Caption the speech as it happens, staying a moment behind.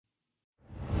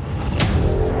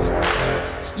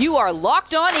You are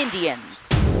Locked On Indians,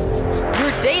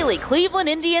 your daily Cleveland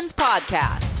Indians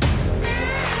podcast.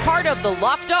 Part of the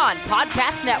Locked On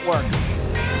Podcast Network,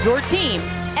 your team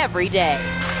every day.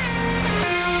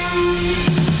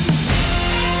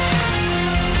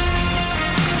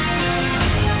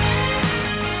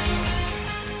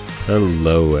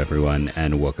 Hello, everyone,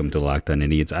 and welcome to Locked On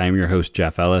Indians. I am your host,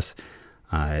 Jeff Ellis,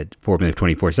 formerly of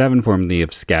 24/7, formerly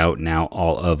of Scout, now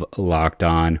all of Locked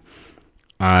On.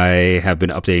 I have been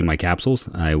updating my capsules.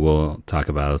 I will talk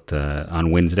about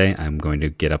on Wednesday. I'm going to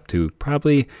get up to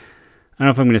probably, I don't know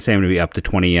if I'm going to say I'm going to be up to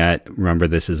 20 yet. Remember,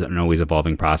 this is an always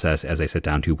evolving process as I sit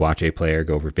down to watch a player,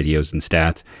 go over videos and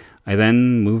stats. I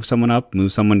then move someone up,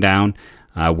 move someone down.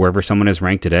 Wherever someone is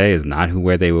ranked today is not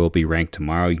where they will be ranked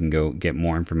tomorrow. You can go get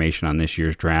more information on this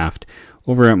year's draft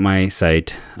over at my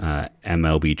site,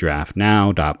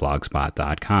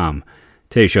 mlbdraftnow.blogspot.com.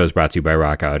 Today's show is brought to you by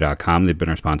rockauto.com. They've been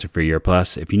our sponsor for a year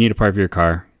plus. If you need a part for your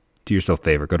car, do yourself a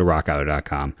favor. Go to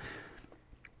rockauto.com.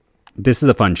 This is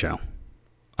a fun show.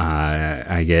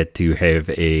 I get to have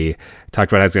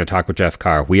talked about I was going to talk with Jeff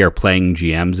Carr. We are playing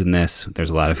GMs in this.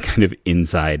 There's a lot of kind of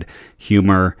inside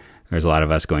humor. There's a lot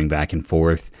of us going back and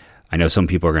forth. I know some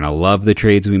people are going to love the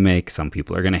trades we make. Some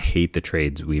people are going to hate the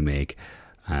trades we make.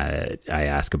 I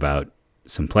ask about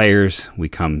some players. We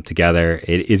come together.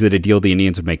 Is it a deal the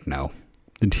Indians would make? No.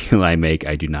 The deal I make,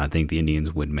 I do not think the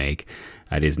Indians would make.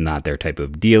 It is not their type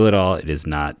of deal at all. It is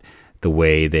not the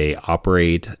way they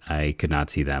operate. I could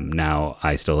not see them. Now,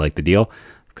 I still like the deal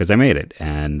because I made it,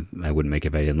 and I wouldn't make it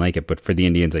if I didn't like it. But for the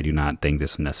Indians, I do not think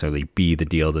this will necessarily be the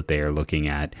deal that they are looking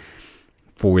at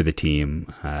for the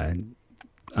team.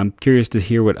 I'm curious to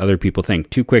hear what other people think.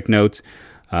 Two quick notes.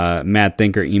 Matt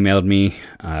Thinker emailed me.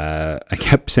 I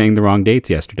kept saying the wrong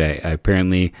dates yesterday.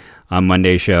 Apparently, on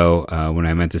Monday's show, when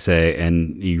I meant to say,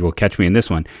 and you will catch me in this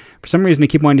one, for some reason I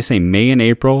keep wanting to say May and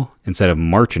April instead of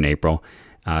March and April.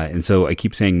 And so I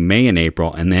keep saying May and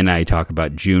April, and then I talk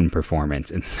about June performance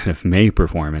instead of May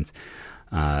performance.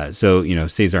 So,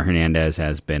 Cesar Hernandez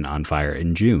has been on fire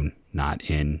in June, not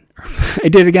in, I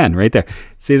did it again right there.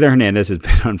 Cesar Hernandez has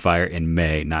been on fire in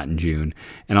May, not in June.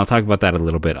 And I'll talk about that a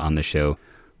little bit on the show.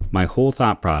 My whole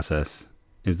thought process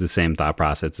is the same thought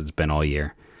process it's been all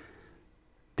year.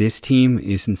 This team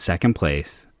is in second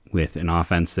place with an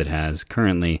offense that has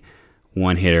currently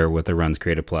one hitter with a runs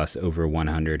created plus over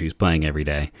 100 who's playing every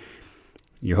day.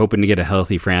 You're hoping to get a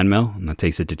healthy Franmil, and that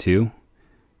takes it to 2.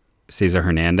 Cesar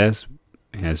Hernandez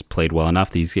has played well enough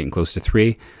that he's getting close to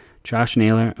 3. Josh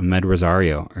Naylor, Ahmed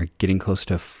Rosario are getting close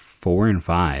to 4 and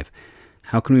 5.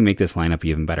 How can we make this lineup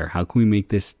even better? How can we make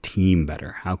this team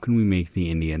better? How can we make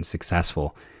the Indians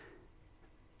successful?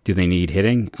 Do they need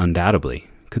hitting? Undoubtedly.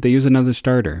 Could they use another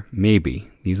starter? Maybe.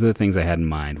 These are the things I had in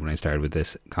mind when I started with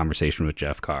this conversation with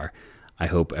Jeff Carr. I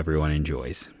hope everyone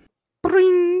enjoys.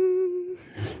 Bring.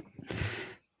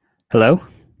 Hello?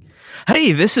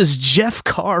 Hey, this is Jeff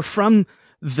Carr from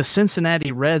the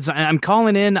Cincinnati Reds. I'm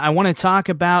calling in. I want to talk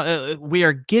about, we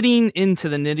are getting into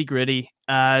the nitty gritty.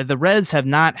 The Reds have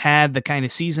not had the kind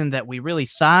of season that we really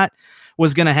thought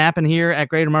was going to happen here at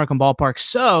Great American Ballpark.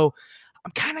 So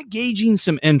I'm kind of gauging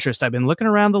some interest. I've been looking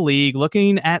around the league,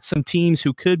 looking at some teams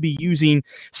who could be using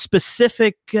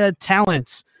specific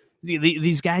talents.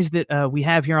 These guys that we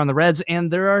have here on the Reds, and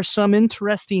there are some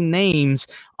interesting names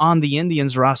on the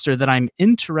Indians roster that I'm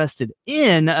interested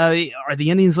in. Are the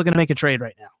Indians looking to make a trade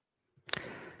right now?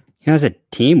 As a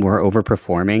team, we're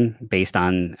overperforming based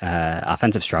on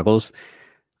offensive struggles.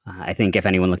 I think if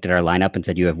anyone looked at our lineup and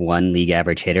said you have one league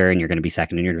average hitter and you're going to be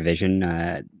second in your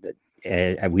division,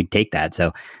 we'd take that.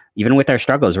 So even with our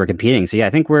struggles, we're competing. So yeah, I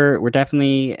think we're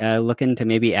definitely looking to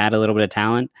maybe add a little bit of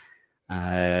talent.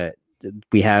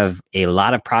 We have a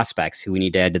lot of prospects who we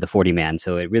need to add to the 40-man.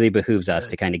 So it really behooves us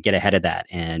to kind of get ahead of that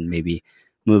and maybe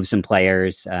move some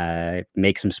players,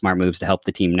 make some smart moves to help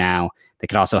the team now that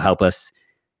could also help us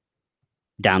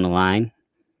down the line.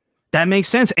 That makes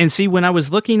sense. And see, when I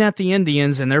was looking at the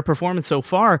Indians and their performance so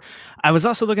far, I was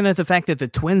also looking at the fact that the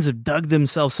Twins have dug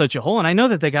themselves such a hole. And I know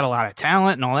that they got a lot of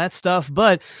talent and all that stuff,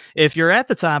 but if you're at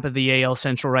the top of the AL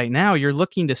Central right now, you're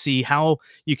looking to see how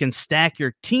you can stack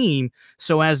your team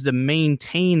so as to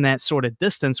maintain that sort of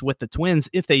distance with the Twins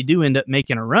if they do end up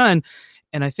making a run.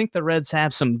 And I think the Reds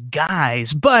have some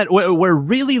guys, but we're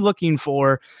really looking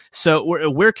for, so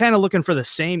we're kind of looking for the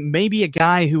same, maybe a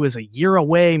guy who is a year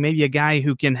away, maybe a guy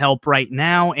who can help right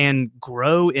now and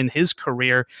grow in his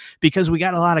career, because we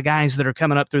got a lot of guys that are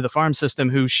coming up through the farm system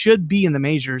who should be in the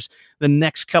majors the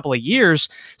next couple of years.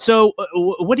 So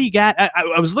what do you got?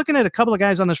 I was looking at a couple of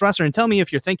guys on this roster, and tell me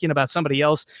if you're thinking about somebody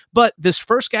else, but this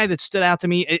first guy that stood out to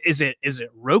me, is it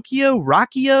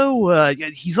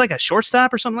Rocchio? He's like a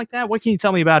shortstop or something like that. What can you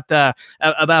tell me about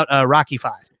Rocky V.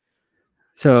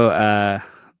 So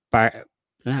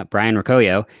Brian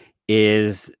Roccoio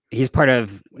he's part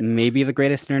of maybe the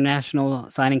greatest international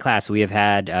signing class we have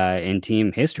had in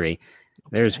team history.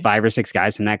 There's 5 or 6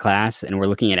 guys in that class, and we're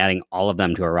looking at adding all of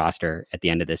them to our roster at the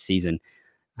end of this season.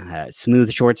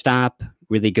 Smooth shortstop,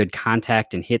 really good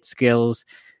contact and hit skills.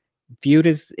 Viewed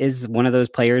is one of those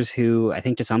players who I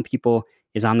think to some people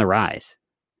is on the rise.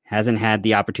 Hasn't had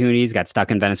the opportunities, got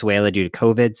stuck in Venezuela due to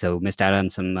COVID, so missed out on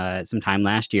some time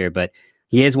last year. But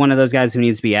he is one of those guys who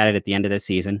needs to be added at the end of this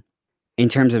season. In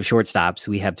terms of shortstops,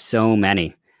 we have so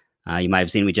many. You might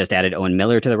have seen we just added Owen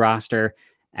Miller to the roster.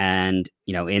 And,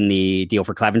 in the deal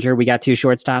for Clevenger, we got 2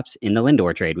 shortstops. In the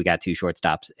Lindor trade, we got 2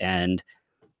 shortstops. And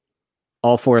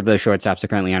all 4 of those shortstops are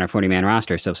currently on our 40-man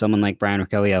roster. So someone like Brian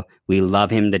Roccoio, we love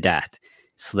him to death.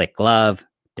 Slick glove,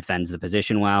 defends the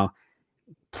position well,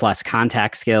 plus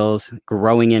contact skills,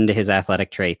 growing into his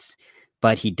athletic traits.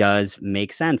 But he does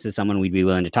make sense as someone we'd be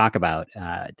willing to talk about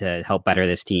to help better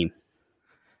this team.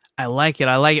 I like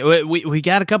it. We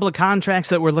got a couple of contracts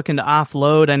that we're looking to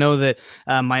offload. I know that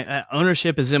my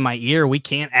ownership is in my ear. We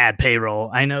can't add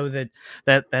payroll. I know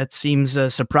that seems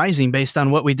surprising based on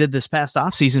what we did this past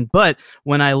offseason. But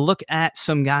when I look at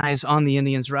some guys on the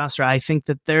Indians roster, I think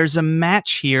that there's a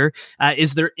match here.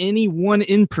 Is there anyone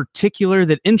in particular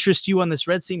that interests you on this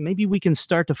Reds team? Maybe we can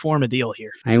start to form a deal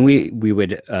here. And we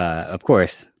would, of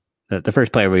course, the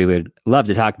first player we would love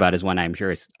to talk about is one I'm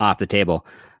sure is off the table.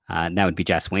 That would be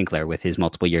Jess Winkler with his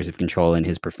multiple years of control and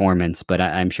his performance. But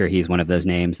I'm sure he's one of those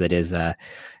names that is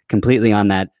completely on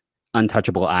that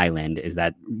untouchable island. Is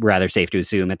that rather safe to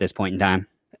assume at this point in time?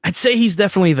 I'd say he's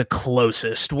definitely the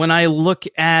closest. When I look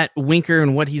at Winker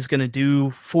and what he's going to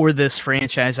do for this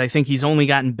franchise, I think he's only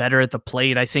gotten better at the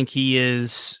plate. I think he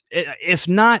is, if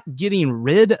not getting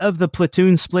rid of the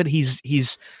platoon split,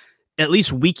 he's at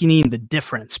least weakening the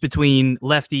difference between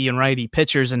lefty and righty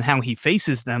pitchers and how he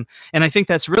faces them. And I think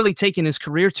that's really taken his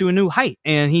career to a new height.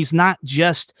 And he's not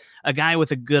just a guy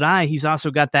with a good eye. He's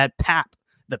also got that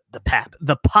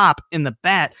the pop in the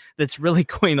bat that's really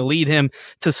going to lead him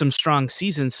to some strong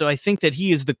seasons. So I think that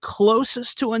he is the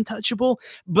closest to untouchable,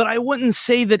 but I wouldn't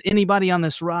say that anybody on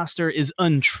this roster is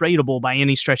untradeable by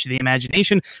any stretch of the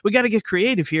imagination. We got to get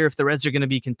creative here if the Reds are going to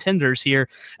be contenders here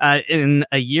in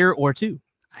a year or two.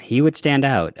 He would stand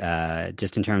out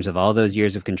just in terms of all those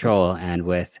years of control. And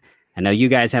I know you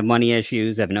guys have money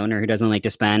issues, have an owner who doesn't like to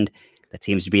spend. That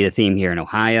seems to be the theme here in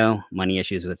Ohio, money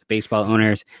issues with baseball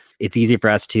owners. It's easy for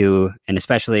us to, and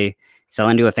especially sell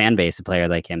into a fan base, a player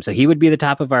like him. So he would be the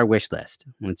top of our wish list.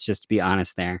 Let's just be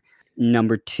honest there.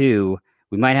 Number 2,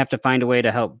 we might have to find a way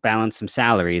to help balance some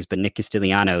salaries, but Nick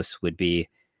Castellanos would be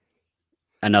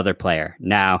another player.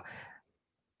 Now,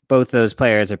 both those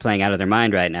players are playing out of their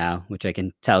mind right now, which I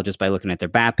can tell just by looking at their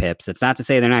BABIPs. That's not to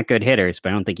say they're not good hitters, but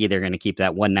I don't think either are going to keep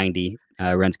that 190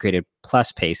 runs created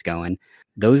plus pace going.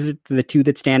 Those are the 2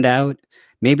 that stand out.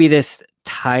 Maybe this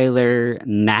Tyler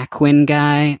Naquin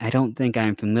guy. I don't think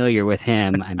I'm familiar with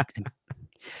him.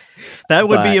 That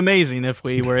would be amazing if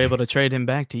we were able to trade him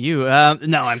back to you.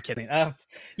 No, I'm kidding.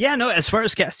 As far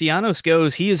as Castellanos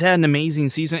goes, he has had an amazing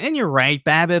season. And you're right,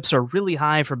 BABIPs are really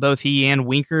high for both he and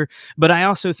Winker. But I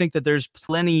also think that there's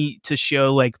plenty to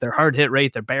show, like their hard hit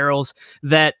rate, their barrels,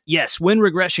 that, yes, when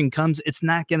regression comes, it's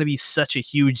not going to be such a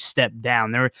huge step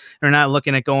down. They're not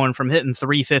looking at going from hitting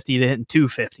 350 to hitting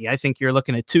 250. I think you're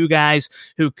looking at 2 guys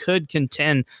who could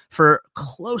contend for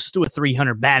close to a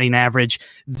 300 batting average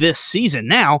this season.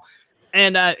 Now,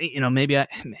 and, maybe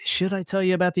should I tell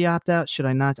you about the opt-out? Should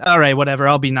I not? All right, whatever.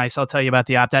 I'll be nice. I'll tell you about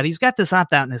the opt-out. He's got this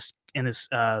opt-out in his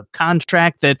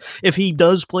contract that if he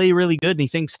does play really good and he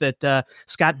thinks that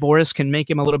Scott Boras can make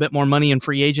him a little bit more money in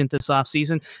free agent this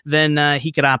offseason, then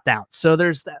he could opt out. So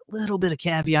there's that little bit of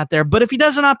caveat there. But if he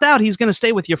doesn't opt out, he's going to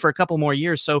stay with you for a couple more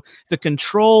years. So the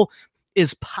control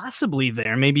is possibly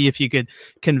there. Maybe if you could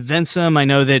convince him. I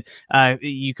know that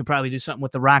you could probably do something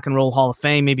with the Rock and Roll Hall of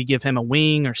Fame, maybe give him a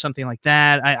wing or something like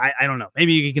that. I don't know.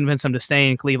 Maybe you could convince him to stay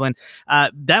in Cleveland.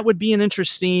 That would be an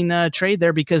interesting trade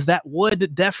there, because that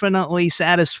would definitely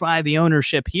satisfy the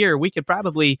ownership here. We could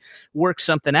probably work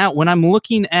something out. When I'm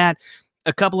looking at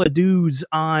a couple of dudes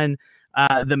on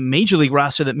the major league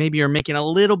roster that maybe are making a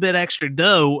little bit extra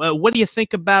dough, what do you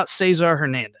think about Cesar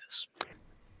Hernandez?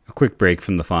 A quick break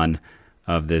from the fun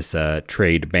of this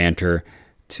trade banter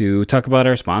to talk about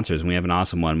our sponsors. And we have an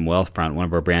awesome one, Wealthfront, one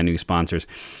of our brand new sponsors.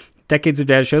 Decades of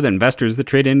data show that investors that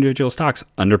trade individual stocks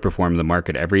underperform the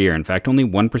market every year. In fact, only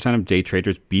 1% of day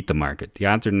traders beat the market. The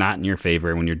odds are not in your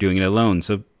favor when you're doing it alone,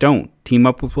 so don't. Team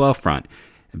up with Wealthfront.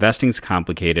 Investing is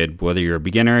complicated. Whether you're a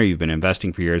beginner or you've been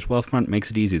investing for years, Wealthfront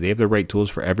makes it easy. They have the right tools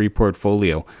for every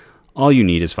portfolio. All you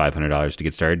need is $500 to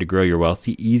get started to grow your wealth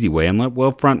the easy way and let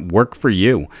Wealthfront work for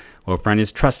you. Wealthfront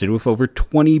is trusted with over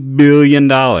 $20 billion.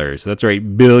 That's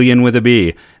right, billion with a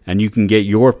B. And you can get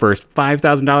your first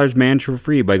 $5,000 managed for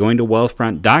free by going to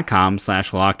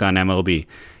wealthfront.com/lockedonmlb.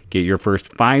 Get your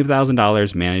first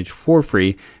 $5,000 managed for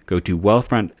free. Go to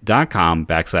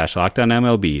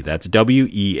wealthfront.com/lockedonmlb. That's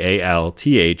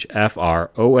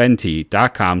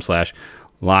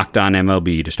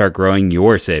wealthfront.com/lockedonmlb to start growing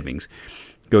your savings.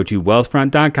 Go to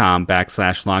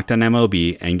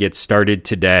wealthfront.com/lockedonmlb and get started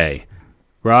today.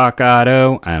 Rock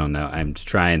Auto, I don't know. I'm just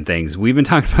trying things. We've been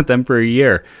talking about them for a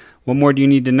year. What more do you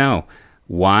need to know?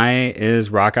 Why is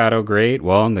Rock Auto great?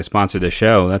 Well, they sponsor the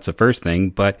show. That's the first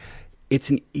thing. But it's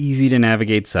an easy to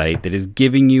navigate site that is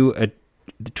giving you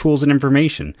the tools and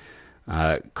information.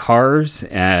 Cars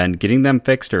and getting them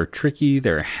fixed are tricky.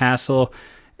 They're a hassle.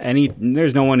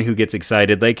 There's no one who gets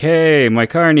excited like, hey, my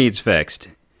car needs fixed.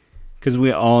 Because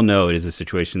we all know it is a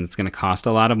situation that's going to cost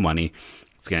a lot of money.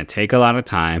 It's going to take a lot of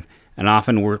time. And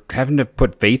often we're having to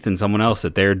put faith in someone else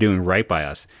that they're doing right by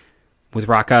us. With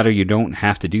Rock Auto, you don't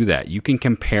have to do that. You can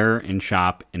compare and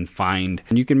shop and find,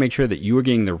 and you can make sure that you are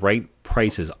getting the right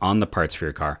prices on the parts for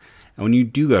your car. And when you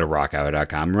do go to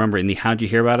rockauto.com, remember in the How'd You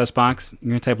Hear About Us box, you're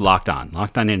going to type Locked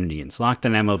On Indians, Locked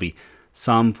On MLB,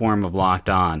 some form of Locked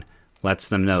On lets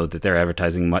them know that their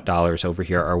advertising dollars over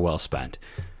here are well spent.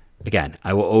 Again,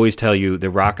 I will always tell you that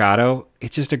Rock Auto,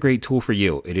 it's just a great tool for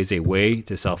you. It is a way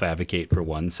to self-advocate for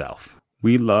oneself.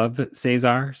 We love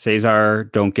Cesar. Cesar,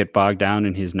 don't get bogged down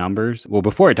in his numbers. Well,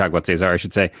 before I talk about Cesar, I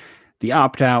should say the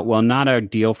opt-out, while not a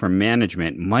deal for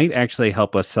management, might actually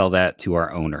help us sell that to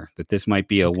our owner, that this might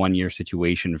be a one-year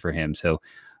situation for him. So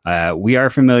we are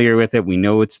familiar with it. We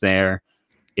know it's there.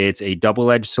 It's a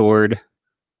double-edged sword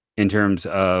in terms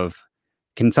of,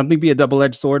 can something be a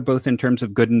double-edged sword, both in terms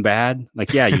of good and bad?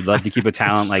 Like, yeah, you'd love to keep a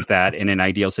talent like that in an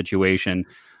ideal situation.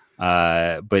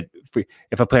 But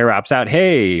if a player opts out,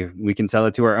 hey, we can sell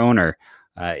it to our owner.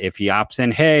 If he opts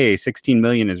in, hey, $16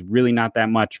 million is really not that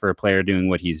much for a player doing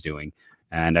what he's doing.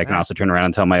 And I can also turn around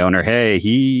and tell my owner,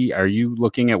 hey, are you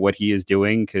looking at what he is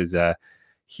doing? Because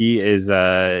he is,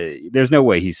 there's no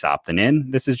way he's opting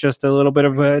in. This is just a little bit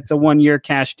of it's a 1-year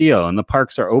cash deal, and the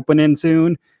parks are opening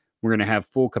soon. We're going to have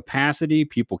full capacity.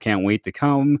 People can't wait to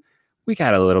come. We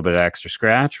got a little bit of extra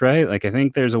scratch, right? Like, I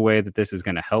think there's a way that this is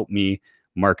going to help me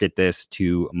market this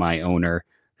to my owner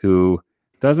who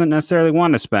doesn't necessarily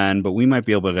want to spend, but we might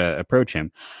be able to approach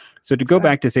him. So to go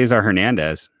back to Cesar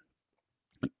Hernandez,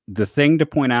 the thing to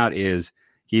point out is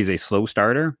he's a slow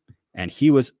starter, and he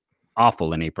was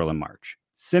awful in April and March.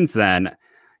 Since then,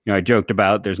 I joked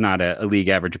about there's not a league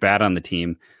average bat on the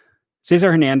team.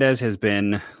 Cesar Hernandez has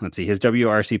been, his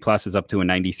WRC plus is up to a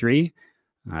 93.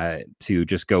 To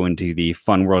just go into the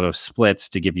fun world of splits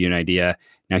to give you an idea.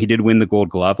 Now, he did win the Gold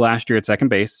Glove last year at second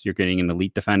base. You're getting an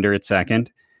elite defender at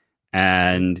second.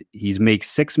 And he's made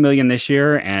 $6 million this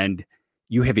year, and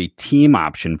you have a team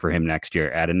option for him next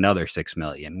year at another $6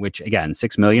 million, which, again,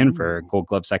 $6 million for a Gold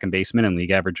Glove second baseman and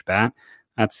league average bat.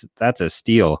 That's a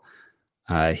steal.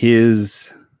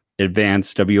 His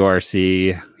advanced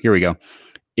WRC, here we go.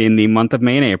 In the month of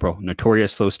May and April,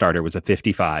 notorious slow starter was a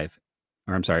 55.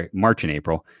 March and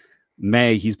April.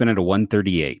 May, he's been at a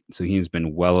 138. So he's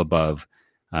been well above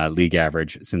league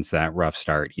average since that rough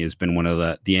start. He has been one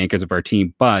of the anchors of our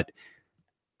team. But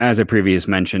as I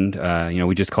previously mentioned,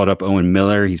 we just called up Owen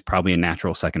Miller. He's probably a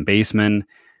natural second baseman.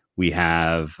 We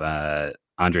have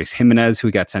Andres Jimenez,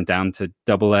 who got sent down to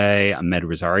AA. Ahmed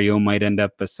Rosario might end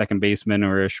up a second baseman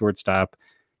or a shortstop.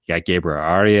 You got Gabriel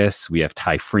Arias. We have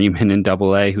Ty Freeman in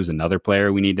AA, who's another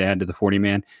player we need to add to the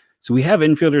 40-man. So we have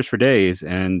infielders for days,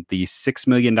 and the $6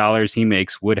 million he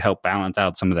makes would help balance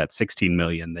out some of that $16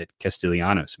 million that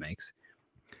Castellanos makes.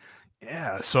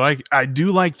 Yeah, so I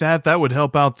do like that. That would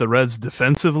help out the Reds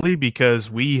defensively because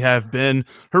we have been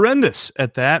horrendous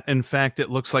at that. In fact,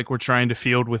 it looks like we're trying to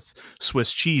field with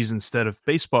Swiss cheese instead of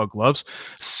baseball gloves.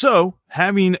 So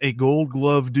having a Gold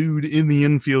Glove dude in the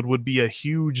infield would be a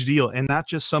huge deal, and not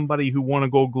just somebody who won a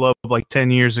Gold Glove like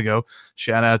 10 years ago.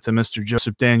 Shout out to Mr.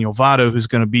 Joseph Daniel Votto, who's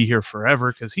going to be here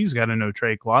forever because he's got a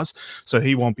no-trade clause, so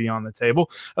he won't be on the table.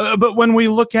 But when we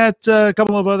look at a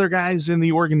couple of other guys in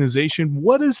the organization,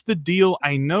 what is the deal?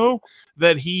 I know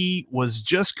that he was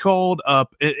just called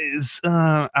up. Is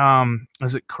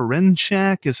it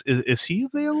Karinchak? Is he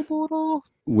available at all?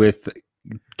 With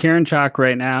Karinchak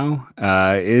right now,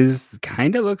 is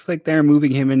kind of looks like they're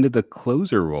moving him into the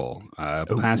closer role.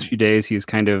 Past few days, he's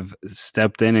kind of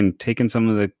stepped in and taken some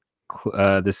of the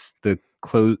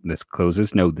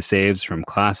saves from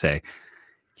Clase.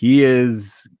 He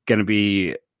is going to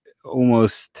be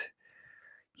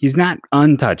he's not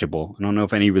untouchable. I don't know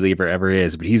if any reliever ever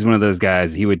is, but he's one of those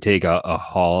guys. He would take a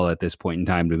haul at this point in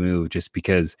time to move, just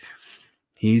because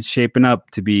he's shaping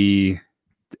up to be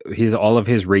all of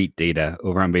his rate data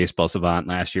over on Baseball Savant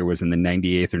last year was in the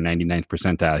 98th or 99th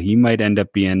percentile. He might end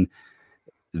up being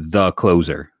the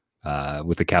closer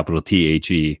with a capital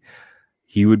THE.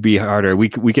 He would be harder. We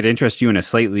could interest you in a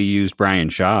slightly used Brian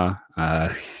Shaw.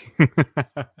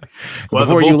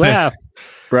 Before you laugh,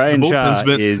 Brian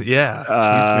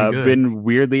Shaw been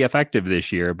weirdly effective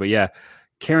this year. But yeah,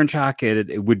 Karinchak,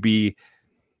 it would be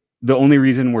the only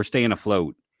reason we're staying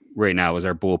afloat right now is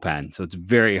our bullpen. So it's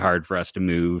very hard for us to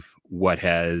move what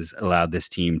has allowed this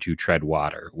team to tread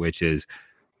water, which is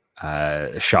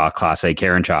Shaw, Clase,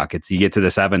 Karinchak. It's you get to the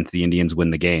 7th, the Indians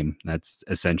win the game. That's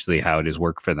essentially how it has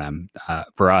worked for them.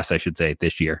 For us, I should say,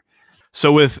 this year.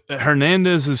 So with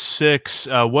Hernandez is 6,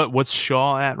 what's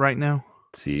Shaw at right now?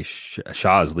 Let's see,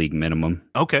 Shaw's league minimum.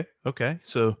 Okay.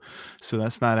 So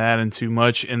that's not adding too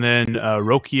much. And then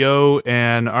Rocchio,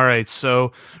 and all right.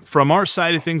 So from our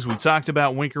side of things, we talked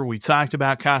about Winker, we talked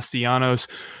about Castellanos.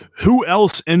 Who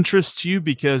else interests you?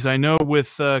 Because I know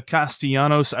with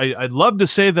Castellanos, I'd love to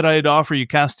say that I'd offer you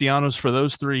Castellanos for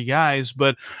those 3 guys,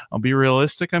 but I'll be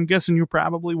realistic. I'm guessing you're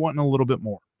probably wanting a little bit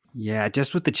more. Yeah,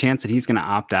 just with the chance that he's going to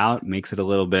opt out makes it a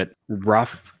little bit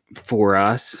rough for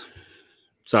us.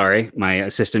 Sorry, my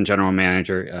assistant general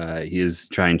manager, he is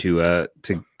trying to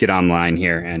get online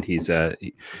here, and he's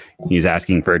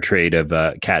asking for a trade of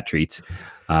cat treats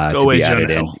to be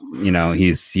added in. You know,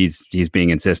 he's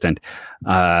being insistent.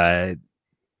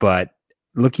 But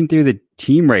looking through the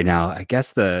team right now, I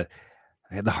guess the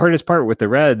hardest part with the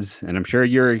Reds, and I'm sure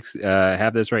you're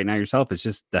have this right now yourself, is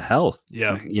just the health.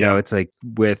 Yeah, you know, it's like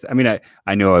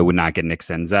I know I would not get Nick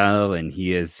Senzel, and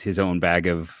he is his own bag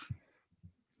of.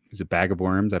 Is it bag of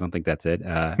worms? I don't think that's it.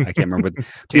 I can't remember.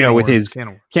 With his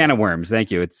can of worms. Thank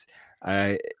you. It's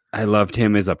I loved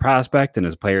him as a prospect and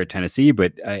as a player at Tennessee,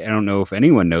 but I don't know if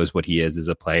anyone knows what he is as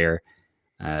a player.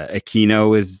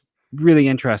 Aquino is really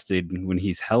interested when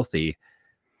he's healthy.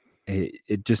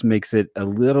 It just makes it a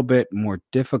little bit more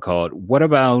difficult. What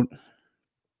about,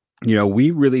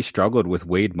 we really struggled with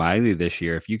Wade Miley this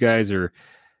year. If you guys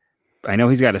I know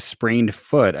he's got a sprained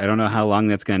foot. I don't know how long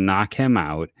that's going to knock him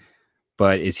out.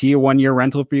 But is he a 1-year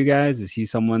rental for you guys? Is he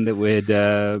someone that would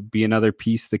be another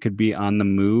piece that could be on the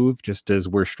move, just as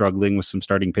we're struggling with some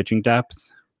starting pitching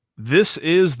depth? This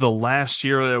is the last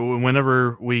year.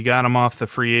 Whenever we got him off the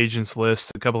free agents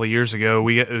list a couple of years ago,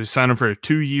 we signed him for a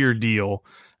 2-year deal.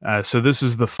 So this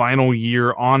is the final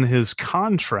year on his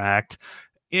contract.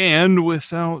 And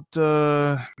without,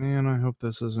 I hope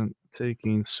this isn't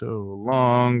taking so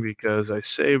long because I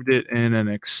saved it in an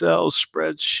Excel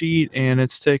spreadsheet and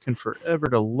it's taken forever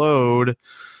to load.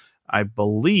 I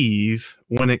believe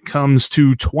when it comes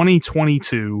to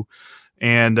 2022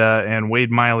 and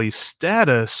Wade Miley's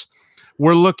status,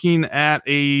 we're looking at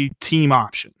a team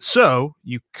option. So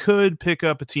you could pick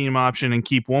up a team option and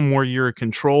keep 1 more year of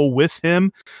control with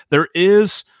him. There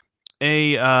is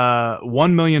a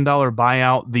 $1 million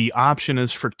buyout. The option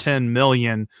is for $10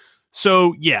 million.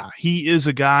 So yeah, he is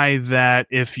a guy that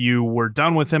if you were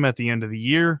done with him at the end of the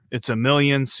year, it's $1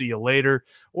 million, see you later,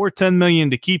 or $10 million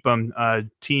to keep him,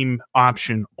 team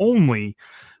option only.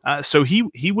 So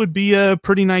he would be a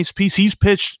pretty nice piece. He's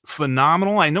pitched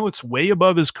phenomenal. I know it's way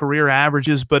above his career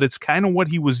averages, but it's kind of what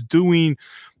he was doing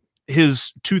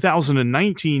his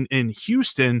 2019 in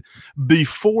Houston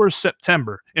before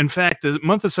September. In fact, the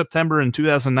month of September in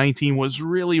 2019 was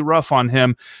really rough on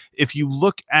him. If you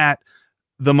look at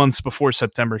the months before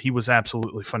September, he was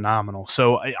absolutely phenomenal.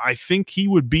 So I think he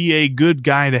would be a good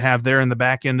guy to have there in the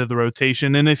back end of the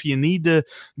rotation. And if you need to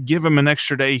give him an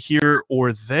extra day here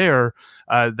or there,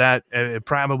 that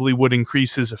probably would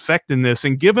increase his effectiveness.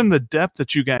 And given the depth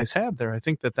that you guys have there, I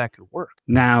think that could work.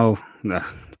 Now, the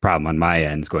problem on my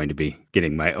end is going to be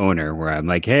getting my owner where I'm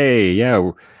like, hey,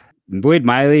 yeah, Wade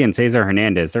Miley and Cesar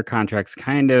Hernandez, their contracts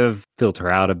kind of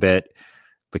filter out a bit,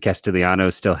 but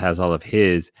Castellanos still has all of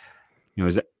his.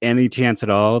 Is there any chance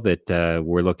at all that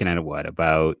we're looking at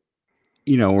about,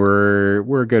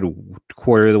 we're a good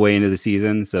quarter of the way into the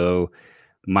season. So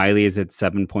Miley is at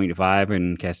 7.5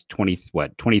 and Cast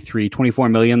 24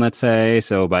 million, let's say.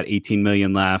 So about 18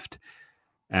 million left.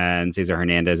 And Cesar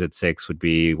Hernandez at 6 would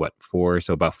be 4.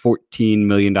 So about $14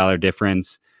 million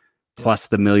difference plus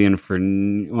the million for,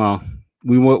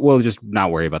 we'll just not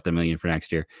worry about the million for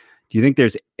next year. Do you think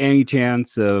there's any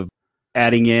chance of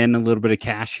adding in a little bit of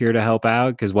cash here to help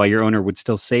out? Because while your owner would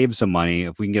still save some money,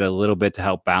 if we can get a little bit to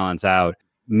help balance out,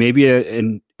 maybe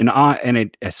a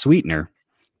sweetener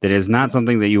that is not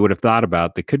something that you would have thought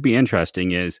about that could be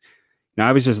interesting is,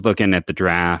 I was just looking at the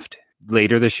draft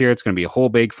later this year. It's going to be a whole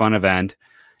big fun event.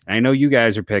 And I know you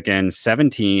guys are picking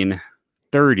 17,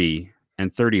 30,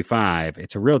 and 35.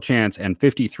 It's a real chance, and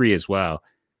 53 as well.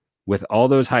 With all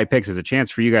those high picks, it's a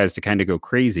chance for you guys to kind of go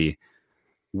crazy.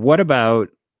 What about,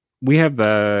 we have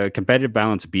the competitive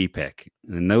balance B pick,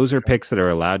 and those are picks that are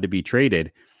allowed to be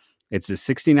traded. It's the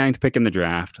 69th pick in the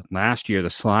draft. Last year, the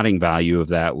slotting value of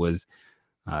that was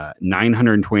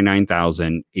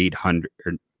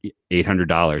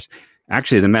 $929,800.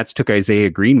 Actually, the Mets took Isaiah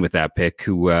Green with that pick,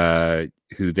 who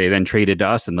they then traded to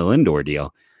us in the Lindor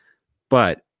deal.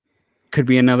 But could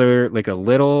be another, like a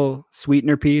little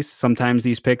sweetener piece. Sometimes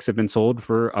these picks have been sold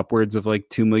for upwards of like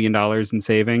 $2 million in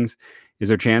savings. Is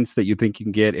there a chance that you think you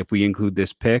can get, if we include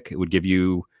this pick, it would give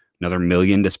you another $1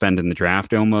 million to spend in the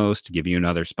draft almost, to give you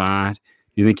another spot?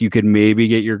 You think you could maybe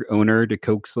get your owner to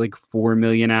coax like $4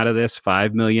 million out of this,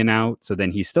 $5 million out? So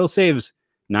then he still saves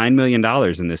 $9 million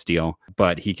in this deal,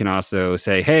 but he can also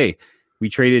say, hey, we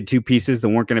traded two pieces that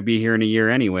weren't going to be here in a year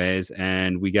anyways,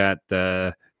 and we got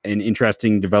an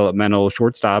interesting developmental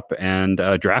shortstop and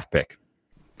a draft pick.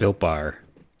 Built Bar.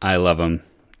 I love them.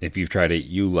 If you've tried it,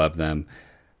 you love them.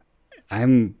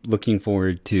 I'm looking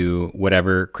forward to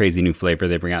whatever crazy new flavor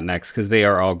they bring out next, because they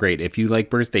are all great. If you like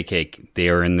birthday cake, they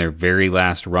are in their very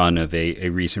last run of a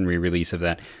recent re-release of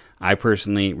that. I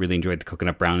personally really enjoyed the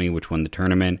coconut brownie, which won the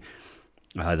tournament.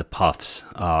 The puffs.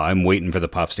 I'm waiting for the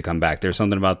puffs to come back. There's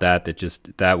something about that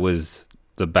was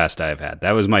the best I've had.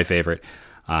 That was my favorite.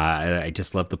 I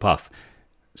just love the puff.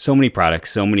 So many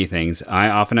products, so many things. I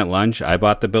often at lunch, I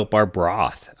bought the Built Bar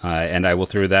broth, and I will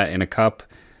throw that in a cup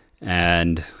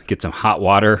and get some hot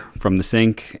water from the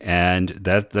sink, and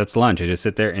that's lunch. I just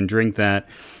sit there and drink that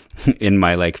in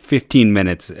my like 15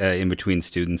 minutes in between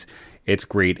students. It's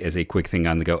great as a quick thing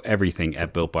on the go. Everything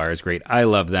at Built Bar is great. I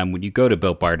love them. When you go to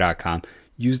BuiltBar.com,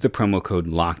 use the promo code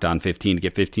LOCKEDON15 to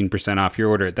get 15% off your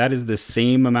order. That is the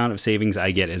same amount of savings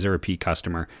I get as a repeat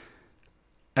customer.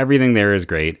 Everything there is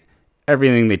great.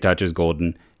 Everything they touch is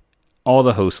golden. All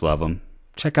the hosts love them.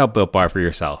 Check out Built Bar for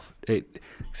yourself.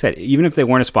 Said, even if they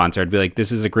weren't a sponsor, I'd be like,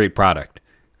 this is a great product.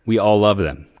 We all love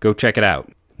them. Go check it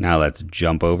out. Now let's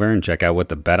jump over and check out what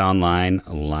the BetOnline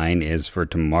line is for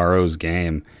tomorrow's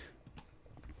game.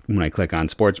 When I click on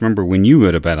sports, remember, when you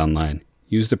go to BetOnline,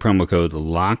 use the promo code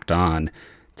LOCKEDON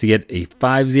to get a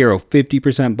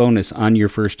 50% bonus on your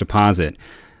first deposit.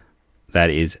 That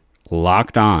is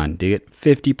locked on to get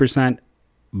 50%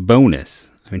 bonus.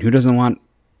 I mean, who doesn't want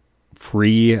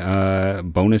free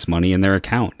bonus money in their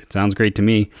account? It sounds great to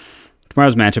me.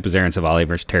 Tomorrow's matchup is Aaron Savali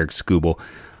versus Tarek Skubal.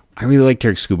 I really like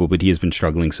Tarek Skubal, but he has been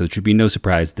struggling, so it should be no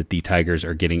surprise that the Tigers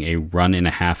are getting a run and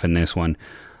a half in this one.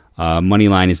 Money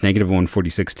line is negative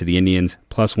 146 to the Indians,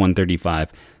 plus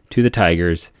 135 to the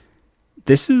Tigers.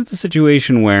 This is the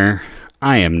situation where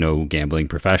I am no gambling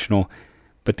professional,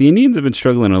 but the Indians have been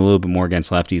struggling a little bit more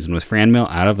against lefties, and with Franmil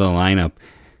out of the lineup,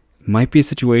 might be a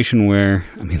situation where,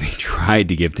 I mean, they tried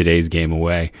to give today's game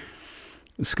away.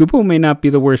 Skubal may not be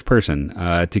the worst person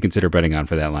to consider betting on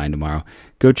for that line tomorrow.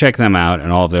 Go check them out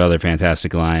and all of their other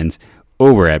fantastic lines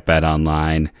over at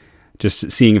BetOnline.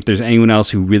 Just seeing if there's anyone else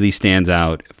who really stands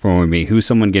out for me. Who's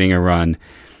someone getting a run?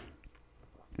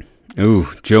 Ooh,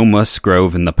 Joe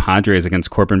Musgrove and the Padres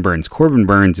against Corbin Burns. Corbin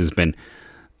Burns has been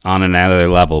on another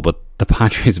level, but the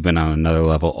Padres have been on another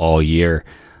level all year.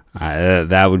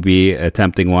 That would be a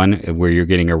tempting one where you're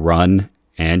getting a run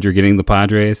and you're getting the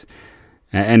Padres.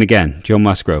 And again, Joe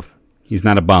Musgrove, he's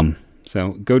not a bum.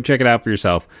 So go check it out for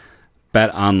yourself.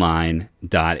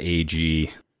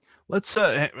 BetOnline.ag. Let's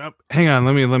hang on.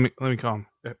 Let me call him.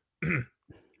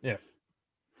 Yeah,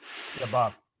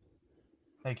 Bob.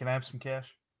 Hey, can I have some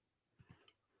cash?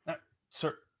 No,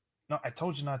 sir. No, I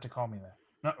told you not to call me that.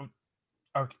 No.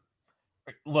 Okay.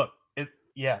 Look.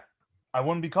 Yeah. I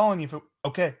wouldn't be calling you if it,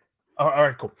 okay. All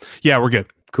right, cool. Yeah, we're good.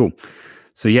 Cool.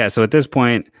 So at this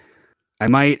point,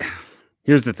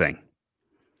 here's the thing.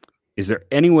 Is there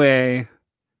any way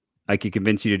I could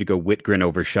convince you to go Whitgren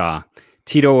over Shaw?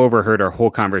 Tito overheard our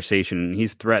whole conversation.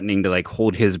 He's threatening to like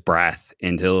hold his breath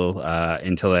until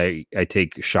I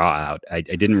take Shaw out. I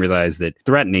didn't realize that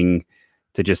threatening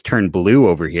to just turn blue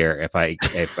over here if I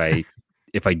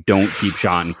don't keep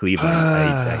Shaw in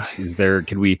Cleveland.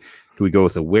 Could we go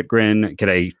with a Whitgren? Could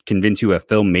I convince you of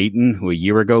Phil Maton, who a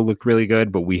year ago looked really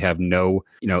good, but we have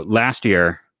last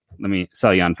year, let me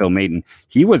sell you on Phil Maton.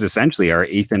 He was essentially our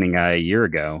 8th inning guy a year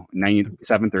ago,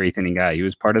 7th or 8th inning guy. He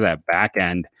was part of that back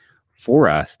end for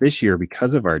us. This year,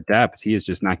 because of our depth, he is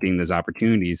just not getting those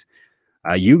opportunities.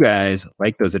 You guys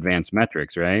like those advanced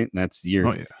metrics, right? That's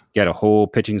Get a whole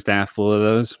pitching staff full of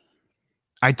those.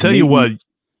 I tell you what.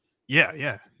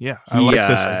 Yeah. I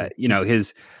like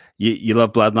this. You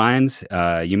love Bloodlines.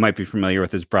 You might be familiar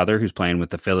with his brother who's playing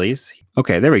with the Phillies.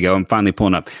 Okay, there we go. I'm finally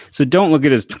pulling up. So don't look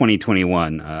at his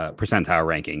 2021 percentile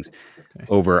rankings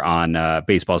over on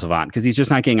Baseball Savant because he's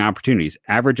just not getting opportunities.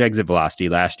 Average exit velocity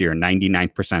last year,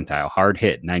 99th percentile. Hard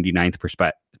hit, 99th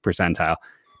percentile.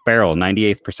 Barrel,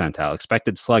 98th percentile.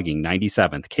 Expected slugging,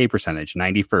 97th. K percentage,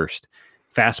 91st.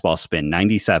 Fastball spin,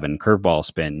 97. Curveball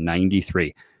spin,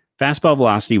 93. Fastball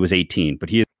velocity was 18, but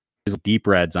he has deep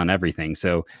reds on everything.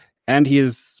 So, and he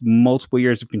has multiple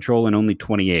years of control and only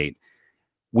 28.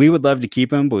 We would love to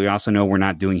keep him, but we also know we're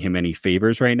not doing him any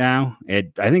favors right now.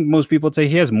 I think most people would say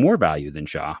he has more value than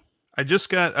Shaw. I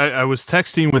was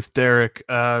texting with Derek,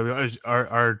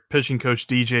 our pitching coach,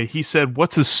 DJ. He said,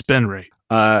 what's his spin rate?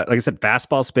 Like I said,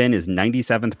 fastball spin is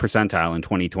 97th percentile in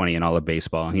 2020 in all of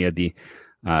baseball. He had the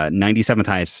 97th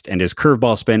highest, and his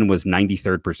curveball spin was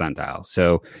 93rd percentile.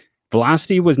 So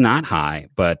velocity was not high,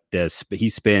 but he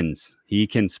spins. He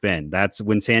can spin. That's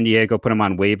when San Diego put him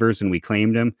on waivers and we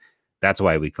claimed him. That's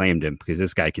why we claimed him, because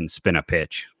this guy can spin a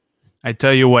pitch. I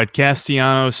tell you what,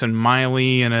 Castellanos and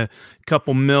Miley and a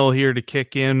couple mil here to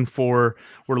kick in we're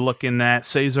looking at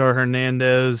Cesar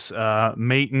Hernandez,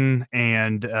 Maton,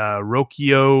 and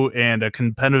Rocchio, and a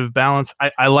competitive balance.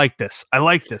 I like this.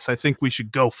 I think we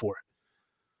should go for it.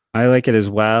 I like it as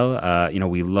well.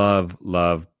 We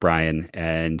love Brian,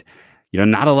 and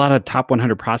not a lot of top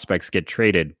 100 prospects get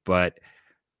traded, but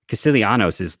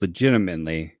Castellanos is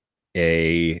legitimately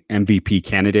a MVP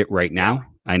candidate right now.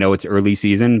 I know it's early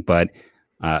season, but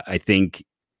I think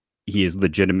he is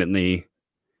legitimately,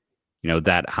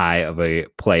 that high of a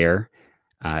player.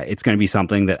 It's going to be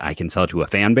something that I can sell to a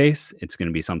fan base. It's going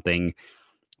to be something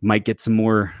might get some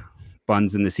more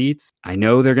buns in the seats. I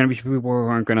know there are going to be people who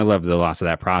aren't going to love the loss of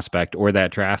that prospect or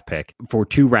that draft pick for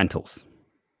 2 rentals.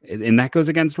 And that goes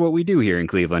against what we do here in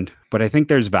Cleveland. But I think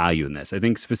there's value in this. I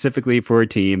think specifically for a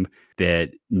team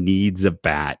that needs a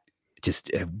bat,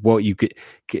 just what you could.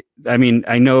 I mean,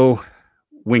 I know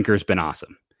Winker's been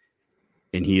awesome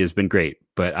and he has been great,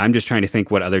 but I'm just trying to think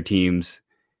what other teams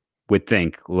would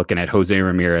think looking at Jose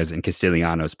Ramirez and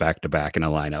Castellanos back to back in a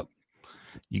lineup.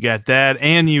 You got that,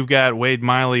 and you've got Wade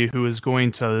Miley, who is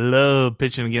going to love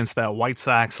pitching against that White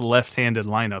Sox left-handed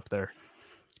lineup there.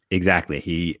 Exactly.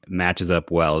 He matches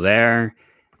up well there.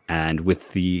 And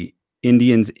with the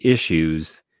Indians'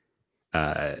 issues,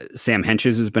 Sam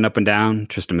Henches has been up and down.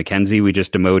 Tristan McKenzie, we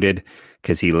just demoted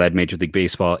because he led Major League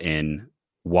Baseball in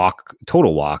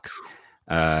total walks.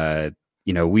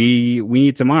 We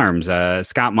need some arms.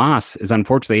 Scott Moss is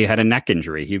unfortunately had a neck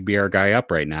injury. He'd be our guy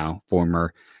up right now.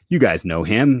 You guys know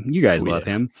him. You guys love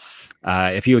him.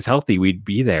 If he was healthy, we'd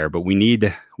be there. But we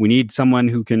need someone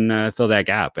who can fill that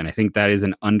gap, and I think that is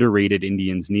an underrated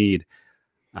Indians need.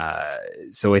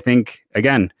 So I think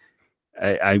again.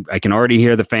 I can already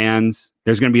hear the fans.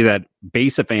 There's going to be that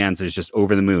base of fans is just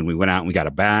over the moon. We went out and we got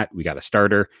a bat, we got a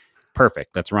starter.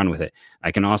 Perfect. Let's run with it.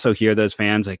 I can also hear those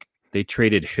fans like they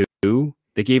traded who?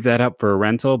 They gave that up for a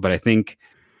rental. But I think,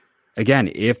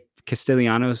 again, if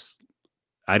Castellanos,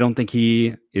 I think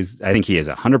he is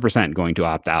 100% going to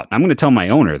opt out. I'm going to tell my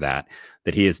owner that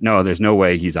he is, no, there's no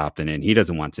way he's opting in. He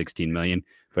doesn't want 16 million.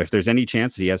 But if there's any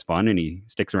chance that he has fun and he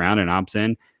sticks around and opts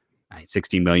in,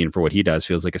 16 million for what he does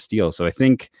feels like a steal. So I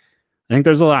think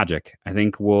there's a logic. I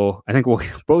think we'll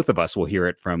both of us will hear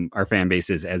it from our fan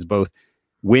bases as both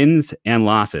wins and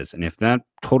losses. And if that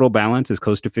total balance is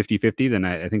close to 50-50, then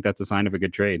I think that's a sign of a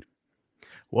good trade.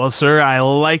 Well, sir, I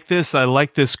like this. I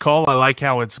like this call. I like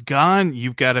how it's gone.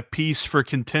 You've got a piece for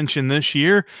contention this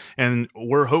year, and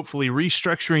we're hopefully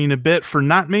restructuring a bit for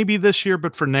not maybe this year,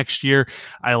 but for next year.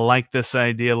 I like this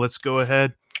idea. Let's go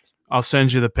ahead. I'll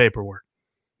send you the paperwork.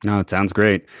 No, it sounds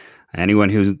great. Anyone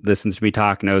who listens to me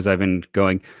talk knows I've been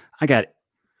going, I got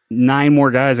 9 more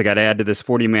guys I got to add to this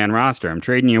 40-man roster. I'm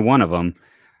trading you one of them.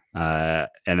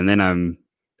 And then I'm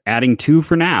adding 2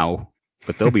 for now,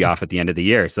 but they'll be off at the end of the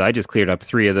year. So I just cleared up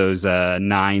 3 of those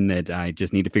 9 that I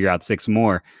just need to figure out 6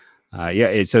 more. So,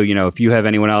 if you have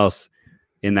anyone else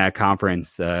in that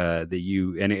conference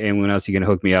anyone else you can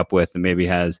hook me up with and maybe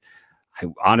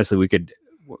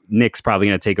Nick's probably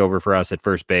going to take over for us at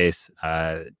first base.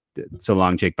 So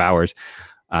long, Jake Bowers.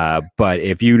 But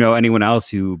if you know anyone else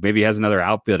who maybe has another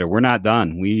outfielder, we're not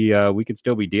done. We could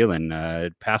still be dealing.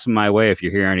 Pass them my way if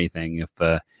you hear anything.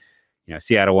 If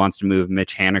Seattle wants to move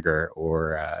Mitch Haniger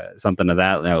or something of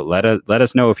that note, let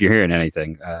us know if you're hearing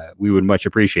anything. We would much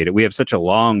appreciate it. We have such a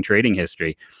long trading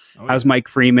history. Oh, yeah. How's Mike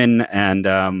Freeman and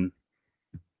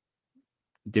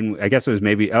I guess it was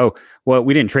maybe,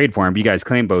 we didn't trade for him, but you guys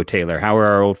claimed Bo Taylor. How are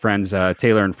our old friends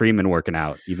Taylor and Freeman working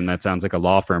out? Even that sounds like a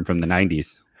law firm from the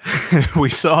 90s. We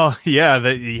saw,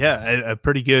 a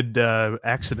pretty good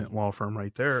accident law firm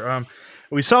right there.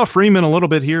 We saw Freeman a little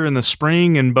bit here in the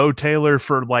spring and Bo Taylor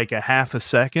for like a half a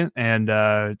second. And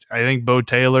I think Bo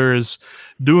Taylor is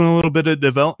doing a little bit of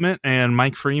development and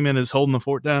Mike Freeman is holding the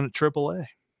fort down at AAA.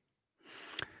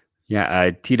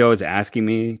 Yeah, Tito is asking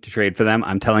me to trade for them.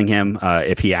 I'm telling him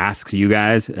if he asks you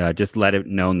guys, just let it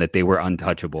known that they were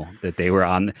untouchable. That they were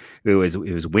on. It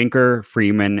was Winker,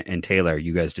 Freeman, and Taylor.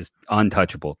 You guys just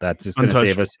untouchable. That's just going to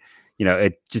save us.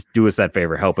 Just do us that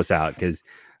favor, help us out. Because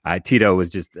Tito was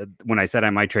just when I said I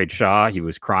might trade Shaw, he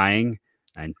was crying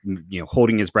and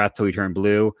holding his breath till he turned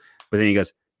blue. But then he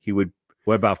goes, he would.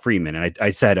 What about Freeman? And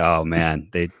I said, oh, man,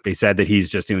 they said that he's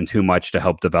just doing too much to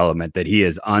help development, that he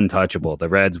is untouchable. The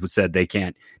Reds said they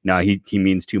can't. No, he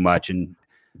means too much. And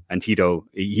Tito,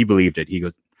 he believed it. He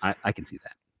goes, I can see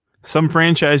that. Some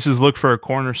franchises look for a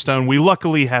cornerstone. We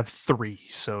luckily have 3.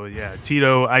 So, yeah,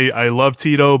 Tito, I love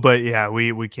Tito, but, yeah,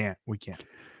 we can't.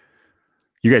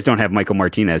 You guys don't have Michael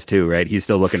Martinez too, right? He's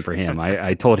still looking for him.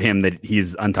 I told him that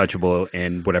he's untouchable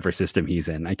in whatever system he's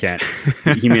in. I can't.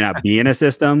 He may not be in a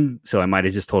system, so I might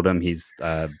have just told him he's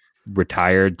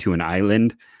retired to an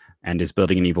island and is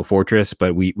building an evil fortress.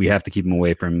 But we have to keep him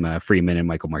away from Freeman and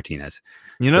Michael Martinez.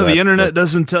 So the internet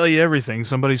doesn't tell you everything.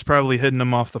 Somebody's probably hitting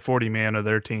him off the 40-man of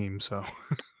their team. So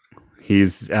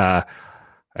he's.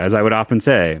 As I would often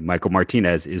say, Michael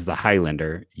Martinez is the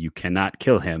Highlander. You cannot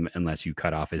kill him unless you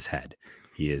cut off his head.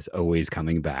 He is always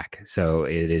coming back. So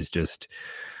it is just,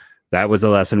 that was a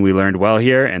lesson we learned well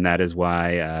here. And that is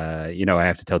why, I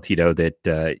have to tell Tito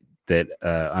that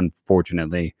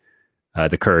unfortunately,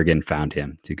 the Kurgan found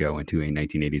him to go into a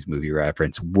 1980s movie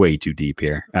reference way too deep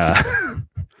here.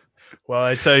 Well,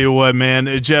 I tell you what,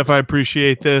 man, Jeff, I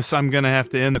appreciate this. I'm going to have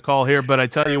to end the call here, but I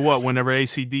tell you what, whenever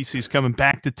AC/DC is coming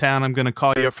back to town, I'm going to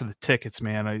call you up for the tickets,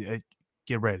 man. I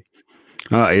get ready.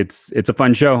 It's a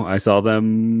fun show. I saw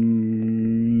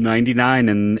them 99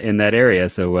 in that area.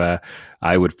 So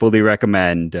I would fully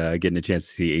recommend getting a chance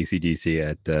to see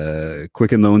AC/DC at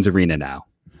Quicken Loans Arena now.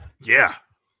 Yeah.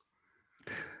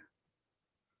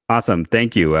 Awesome.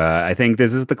 Thank you. I think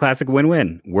this is the classic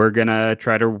win-win. We're going to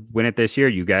try to win it this year.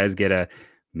 You guys get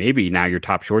maybe now your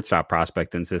top shortstop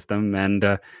prospect in system.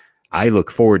 And I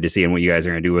look forward to seeing what you guys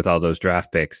are going to do with all those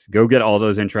draft picks. Go get all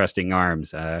those interesting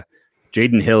arms.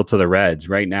 Jaden Hill to the Reds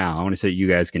right now. I want to see what you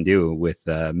guys can do with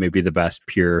maybe the best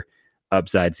pure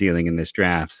upside ceiling in this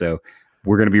draft. So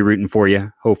we're going to be rooting for you.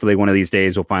 Hopefully one of these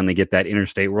days we'll finally get that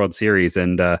Interstate World Series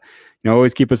and,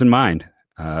 always keep us in mind.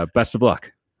 Best of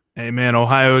luck. Amen.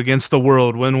 Ohio against the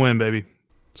world. Win-win, baby.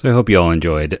 So I hope you all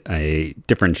enjoyed a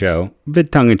different show, a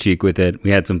bit tongue-in-cheek with it. We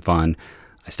had some fun.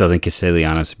 I still think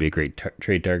Castellanos would be a great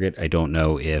trade target. I don't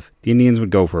know if the Indians would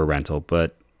go for a rental,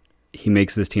 but he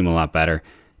makes this team a lot better.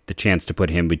 The chance to put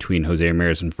him between Jose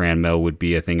Ramirez and Fran Mel would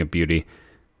be a thing of beauty.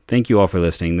 Thank you all for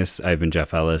listening. I've been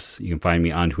Jeff Ellis. You can find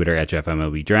me on Twitter at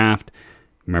JeffMLBDraft.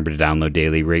 Remember to download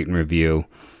daily, rate, and review.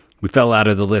 We fell out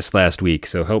of the list last week,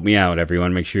 so help me out,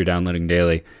 everyone. Make sure you're downloading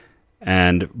daily.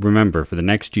 And remember, for the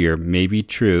next year, maybe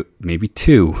 2,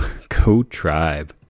 go Tribe.